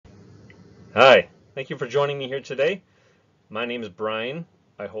Hi, thank you for joining me here today. My name is Brian.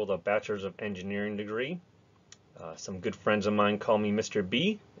 I hold a Bachelor's of Engineering degree. Some good friends of mine call me Mr.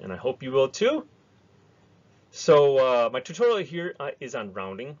 B, and I hope you will too. So my tutorial here is on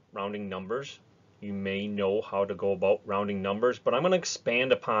rounding numbers. You may know how to go about rounding numbers, but I'm going to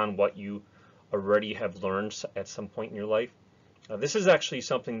expand upon what you already have learned at some point in your life. This is actually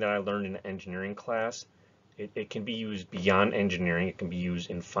something that I learned in an engineering class. It can be used beyond engineering. It can be used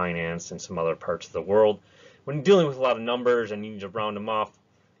in finance and some other parts of the world. When you're dealing with a lot of numbers and you need to round them off,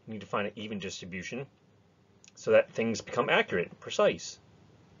 you need to find an even distribution so that things become accurate and precise.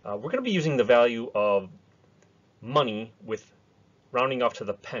 We're going to be using the value of money with rounding off to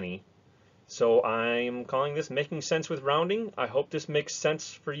the penny. So I'm calling this Making Sense with Rounding. I hope this makes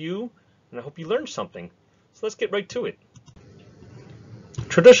sense for you, and I hope you learned something. So let's get right to it.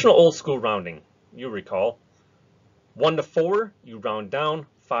 Traditional old school rounding, you'll recall. 1 to 4, you round down.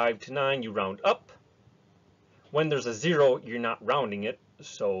 5 to 9, you round up. When there's a 0, you're not rounding it,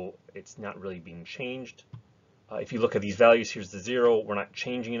 so it's not really being changed. If you look at these values, here's the 0. We're not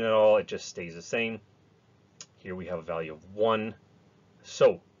changing it at all. It just stays the same. Here we have a value of 1.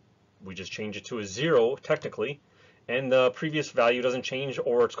 So we just change it to a 0, technically, and the previous value doesn't change,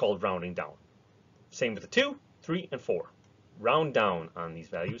 or it's called rounding down. Same with the 2, 3, and 4. Round down on these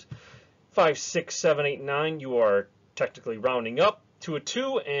values. 5, 6, 7, 8, 9, you are technically rounding up to a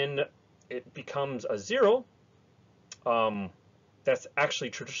 2, and it becomes a 0. That's actually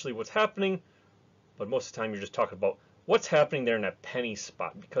traditionally what's happening, but most of the time you're just talking about what's happening there in that penny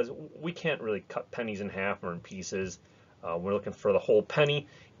spot, because we can't really cut pennies in half or in pieces. We're looking for the whole penny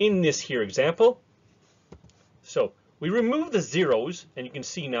in this here example. So we remove the zeros, and you can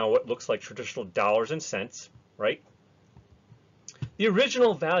see now what looks like traditional dollars and cents, right? The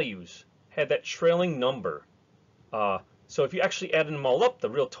original values had that trailing number. So if you actually add them all up, the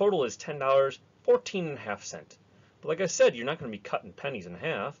real total is $10.14.5. But like I said, you're not going to be cutting pennies in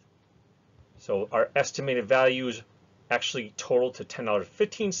half. So our estimated values actually total to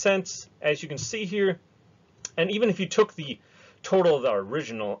 $10.15, as you can see here. And even if you took the total of the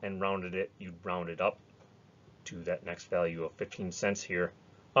original and rounded it, you'd round it up to that next value of 15 cents here.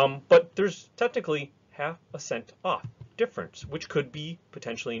 But there's technically half a cent off difference, which could be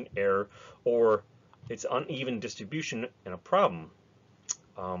potentially an error or it's uneven distribution and a problem.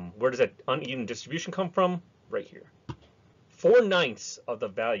 Where does that uneven distribution come from? Right here. 4/9 of the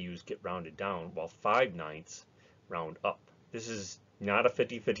values get rounded down, while 5/9 round up. This is not a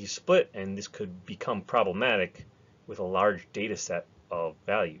 50-50 split, and this could become problematic with a large data set of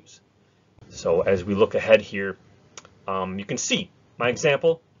values. So as we look ahead here, you can see my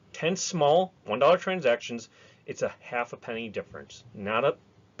example, 10 small $1 transactions, it's a half a penny difference. Not a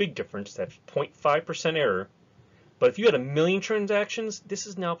big difference, that's 0.5% error. But if you had 1,000,000 transactions, this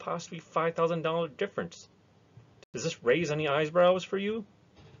is now possibly $5,000 difference. Does this raise any eyebrows for you?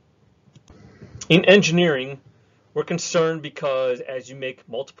 In engineering, we're concerned because as you make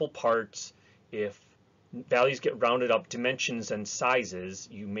multiple parts, if values get rounded up, dimensions and sizes,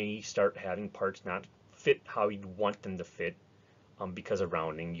 you may start having parts not fit how you'd want them to fit because of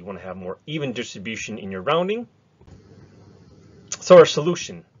rounding. You want to have more even distribution in your rounding. So our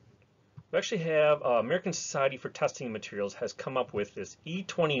solution. We actually have American Society for Testing Materials has come up with this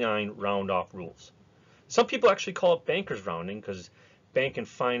E-29 round-off rules. Some people actually call it banker's rounding because bank and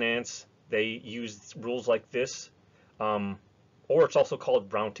finance, they use rules like this. Or it's also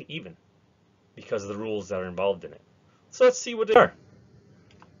called round to even because of the rules that are involved in it. So let's see what they are.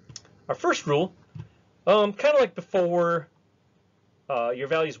 Our first rule, kind of like before, your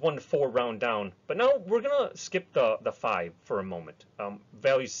values 1 to 4 round down, but now we're gonna skip the 5 for a moment.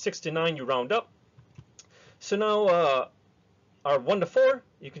 Values 6 to 9 you round up. So now our 1 to 4,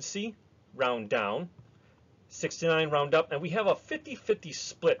 you can see, round down. 6 to 9 round up, and we have a 50-50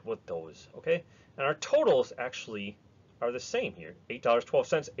 split with those, okay? And our totals actually are the same here.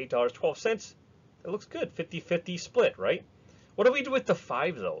 $8.12, $8.12. It looks good, 50-50 split, right? What do we do with the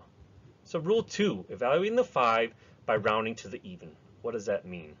 5 though? So rule 2, evaluating the 5 by rounding to the even. What does that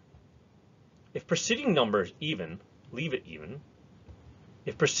mean? If preceding number is even, leave it even.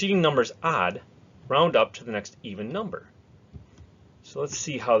 If preceding number is odd, round up to the next even number. So let's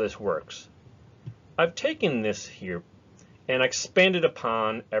see how this works. I've taken this here and expanded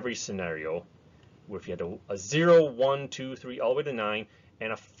upon every scenario where if you had a 0, 1, 2, 3, all the way to 9,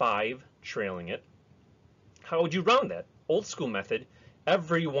 and a 5 trailing it. How would you round that? Old school method,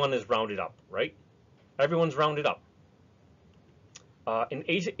 everyone is rounded up, right? Everyone's rounded up. In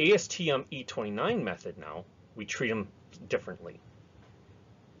ASTM E-29 method now, we treat them differently.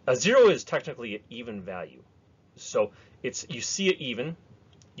 A 0 is technically an even value. So it's you see it even,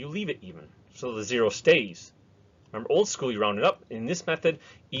 you leave it even. so the 0 stays. Remember, old school, you round it up. In this method,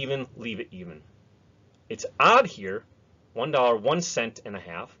 even, leave it even. It's odd here, $1, 1 cent and a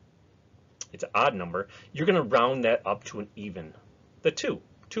half. It's an odd number. You're going to round that up to an even. The 2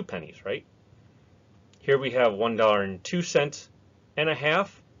 pennies, right? Here we have $1 and 2 cents and a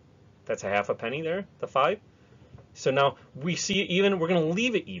half. That's a half a penny there, the 5. So now we see it even, we're going to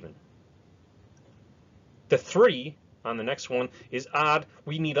leave it even. The 3 on the next one is odd.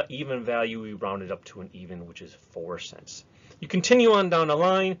 We need an even value. We round it up to an even, which is 4 cents. You continue on down the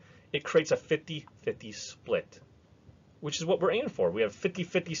line, it creates a 50-50 split, which is what we're aiming for. We have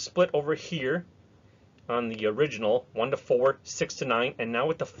 50-50 split over here on the original 1 to 4, 6 to 9, and now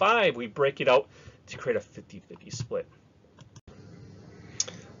with the 5, we break it out to create a 50-50 split.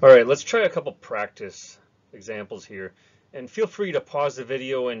 All right, let's try a couple practice examples here, and feel free to pause the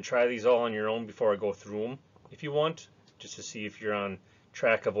video and try these all on your own before I go through them if you want, just to see if you're on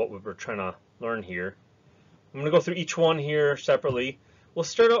track of what we're trying to learn here. I'm going to go through each one here separately. We'll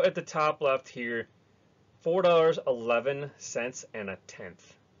start out at the top left here, $4.11 and a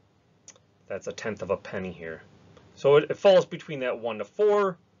tenth. That's a tenth of a penny here. So it falls between that 1 to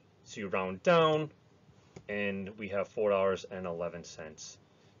 4, so you round down, and we have $4.11.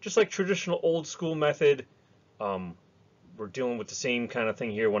 Just like traditional old school method, we're dealing with the same kind of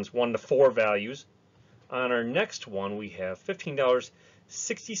thing here when it's 1 to 4 values. On our next one, we have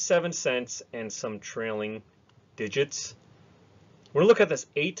 $15.67 and some trailing digits. We're going to look at this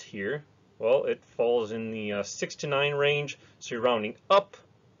 8 here. Well, it falls in the 6 to 9 range, so you're rounding up.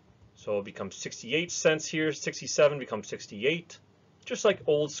 So it becomes 68 cents here, 67 becomes 68. Just like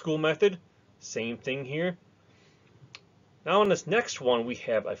old school method, same thing here. Now on this next one, we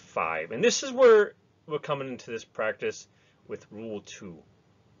have a 5. And this is where we're coming into this practice with rule 2.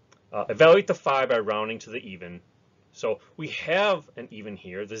 Evaluate the 5 by rounding to the even. So we have an even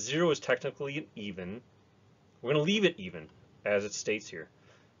here. The 0 is technically an even. We're going to leave it even, as it states here.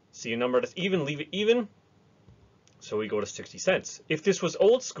 See a number that's even, leave it even. So we go to 60 cents. If this was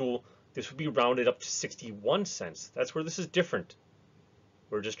old school, this would be rounded up to 61 cents. That's where this is different.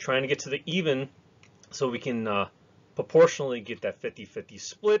 We're just trying to get to the even so we can proportionally get that 50-50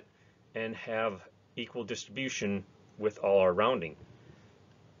 split and have equal distribution with all our rounding.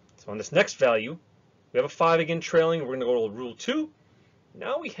 So on this next value, we have a 5 again trailing. We're going to go to rule 2.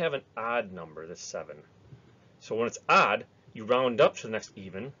 Now we have an odd number, that's 7. So when it's odd, you round up to the next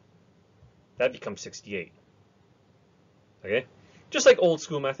even. That becomes 68. Okay, just like old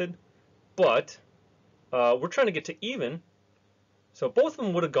school method, but we're trying to get to even. So both of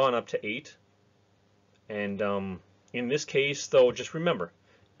them would have gone up to 8. And in this case, though, just remember,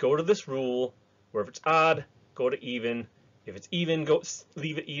 go to this rule where if it's odd, go to even. If it's even,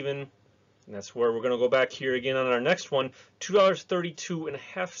 leave it even. And that's where we're going to go back here again on our next one,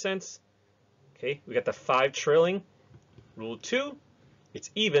 $2.32.50. Okay, we got the 5 trailing. Rule 2, it's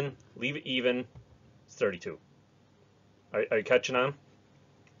even, leave it even, it's 32. Are you catching on?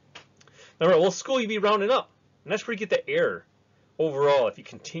 Remember, old school, you'd be rounding up. And that's where you get the error. Overall, if you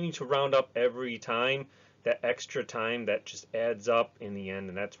continue to round up every time, that extra time, that just adds up in the end,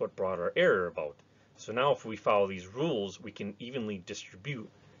 and that's what brought our error about. So now if we follow these rules, we can evenly distribute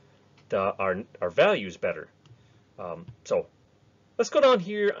our values better. So let's go down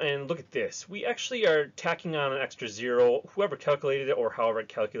here and look at this. We actually are tacking on an extra 0. Whoever calculated it or however it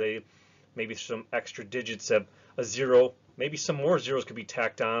calculated, maybe some extra digits of a 0. Maybe some more zeros could be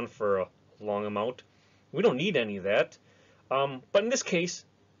tacked on for a long amount. We don't need any of that. But in this case,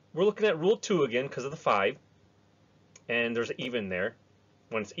 we're looking at rule 2 again because of the 5. And there's an even there.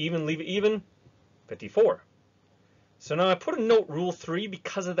 When it's even, leave it even, 54. So now I put a note rule 3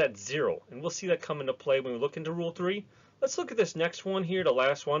 because of that 0. And we'll see that come into play when we look into rule 3. Let's look at this next one here, the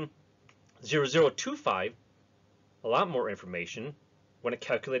last one, 0025. A lot more information. When it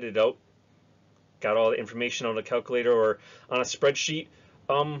calculated it out, got all the information on the calculator or on a spreadsheet.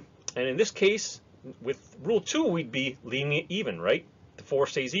 And in this case, with rule 2, we'd be leaving it even, right? The 4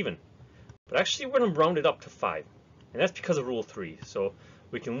 stays even. But actually, we're going to round it up to 5. And that's because of rule 3. So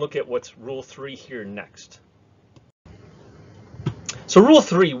we can look at what's rule 3 here next. So rule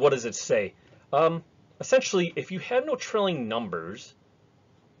 3, what does it say? Essentially, if you have no trailing numbers,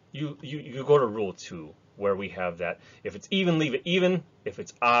 you go to rule 2, where we have that. If it's even, leave it even. If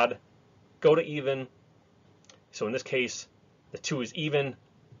it's odd, go to even. So in this case, the 2 is even,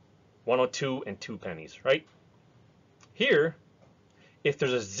 102 and 2 pennies, right? Here, if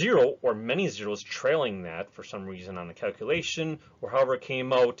there's a 0 or many zeros trailing that for some reason on the calculation or however it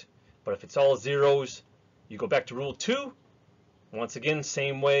came out, but if it's all zeros, you go back to rule 2. Once again,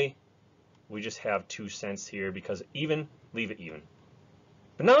 same way. We just have 2 cents here because even, leave it even.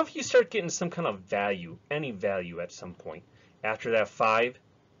 But now if you start getting some kind of value, any value at some point, after that 5,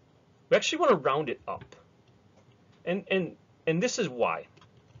 we actually want to round it up. And this is why.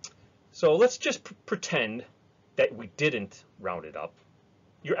 So let's just pretend that we didn't round it up.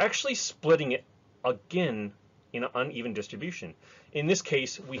 You're actually splitting it again in an uneven distribution. In this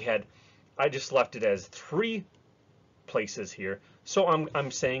case, I just left it as 3 places here. So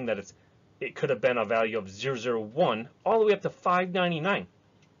I'm saying that it could have been a value of 001 all the way up to 599.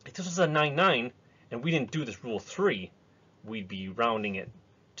 If this was a 99 and we didn't do this rule 3, we'd be rounding it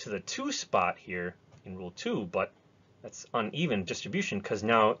to the 2 spot here in rule 2, but that's uneven distribution because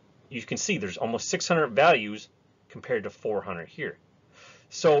now you can see there's almost 600 values compared to 400 here.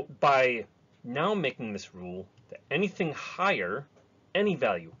 So by now making this rule that anything higher, any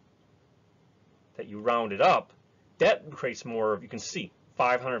value that you round it up, that creates more of, you can see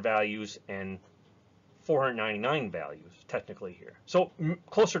 500 values and 499 values technically here. So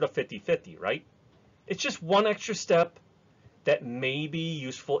closer to 50-50, right? It's just one extra step that may be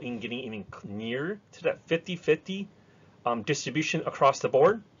useful in getting even near to that 50-50 distribution across the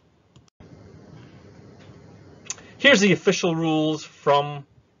board. Here's the official rules from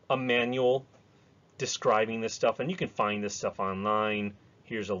a manual describing this stuff, and you can find this stuff online.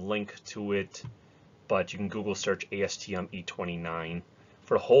 Here's a link to it, but you can Google search ASTM E-29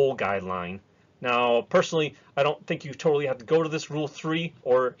 for the whole guideline. Now, personally, I don't think you totally have to go to this rule 3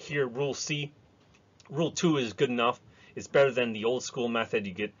 or here rule C. Rule 2 is good enough. It's better than the old school method.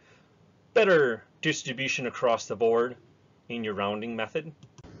 You get better distribution across the board in your rounding method.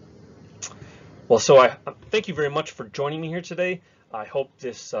 Well, so I thank you very much for joining me here today. I hope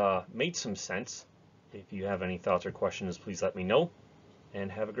this made some sense. If you have any thoughts or questions, please let me know,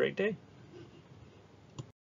 and have a great day.